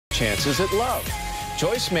chances at love.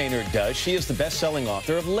 Joyce Maynard does. She is the best-selling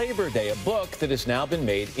author of Labor Day, a book that has now been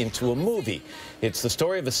made into a movie. It's the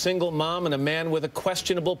story of a single mom and a man with a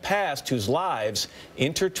questionable past whose lives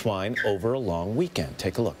intertwine over a long weekend.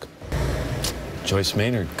 Take a look. Joyce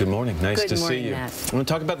Maynard, good morning. Nice to see you. Matt. I'm going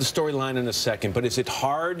to talk about the storyline in a second, but is it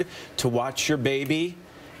hard to watch your baby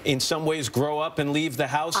in some ways grow up and leave the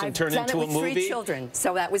house and turn into a movie? I've done it with 3 children,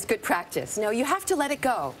 so that was good practice. No, you have to let it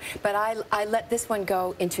go. But I let this one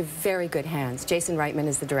go into very good hands. Jason Reitman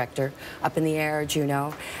is the director, Up in the Air,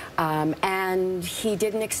 Juno. And he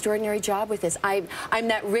did an extraordinary job with this. I'm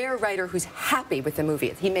that rare writer who's happy with the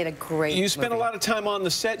movie. He made a great You spent movie. a lot of time on the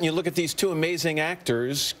set, and you look at these 2 amazing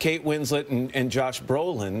actors, Kate Winslet and Josh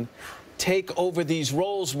Brolin, take over these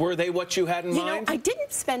roles. Were they what you had in mind? I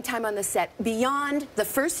didn't spend time on the set. Beyond the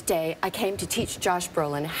first day, I came to teach Josh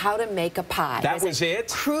Brolin how to make a pie. That was it?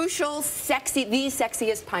 Crucial, sexy, the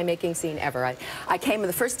sexiest pie-making scene ever. I came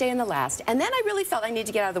the first day and the last, and then I really felt I need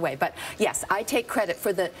to get out of the way. But yes, I take credit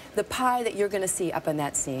for the pie that you're going to see up in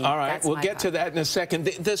that scene. All right, That's we'll my get pie. to that in a second.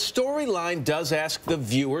 The storyline does ask the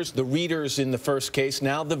viewers, the readers in the first case,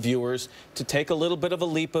 now the viewers, to take a little bit of a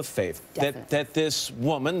leap of faith. That this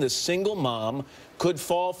woman, this single mom, could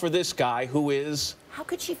fall for this guy who is... How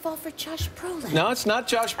could she fall for Josh Brolin? No, it's not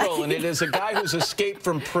Josh Brolin. It is a guy who's escaped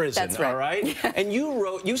from prison, That's right. all right? And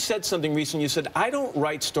you said something recently. You said, I don't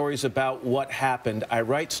write stories about what happened. I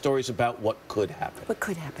write stories about what could happen. What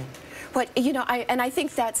could happen? I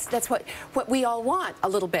think that's what we all want a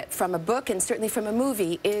little bit from a book, and certainly from a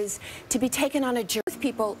movie, is to be taken on a journey with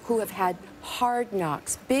people who have had hard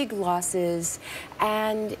knocks, big losses,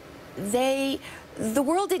 and the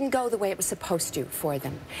world didn't go the way it was supposed to for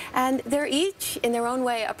them. And they're each, in their own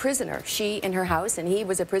way, a prisoner. She in her house, and he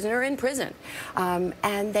was a prisoner in prison.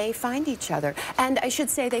 And they find each other. And I should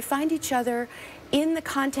say, they find each other in the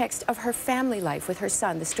context of her family life with her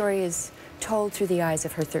son. The story is told through the eyes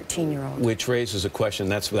of her 13-year-old. Which raises a question.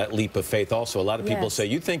 That's that leap of faith also. A lot of people say,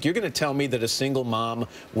 you think you're going to tell me that a single mom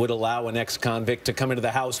would allow an ex-convict to come into the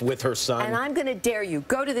house with her son? And I'm going to dare you.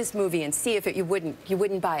 Go to this movie and see if you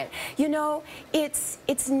wouldn't buy it. You know, it's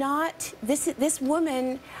not... This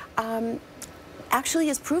woman... actually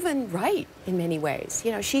is proven right in many ways.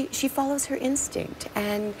 You know, she follows her instinct,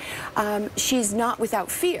 and she's not without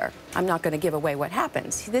fear. I'm not going to give away what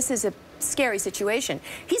happens. This is a scary situation.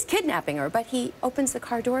 He's kidnapping her, but he opens the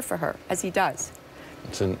car door for her, as he does.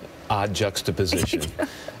 It's an odd juxtaposition.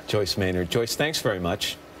 Joyce Maynard. Joyce, thanks very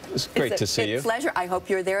much. It's great to see you. It's a pleasure. I hope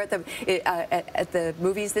you're there at the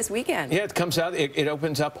movies this weekend. Yeah, it comes out. It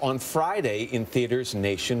opens up on Friday in theaters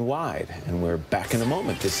nationwide. And we're back in a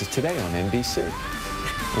moment. This is Today on NBC.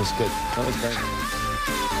 It was good. That was great.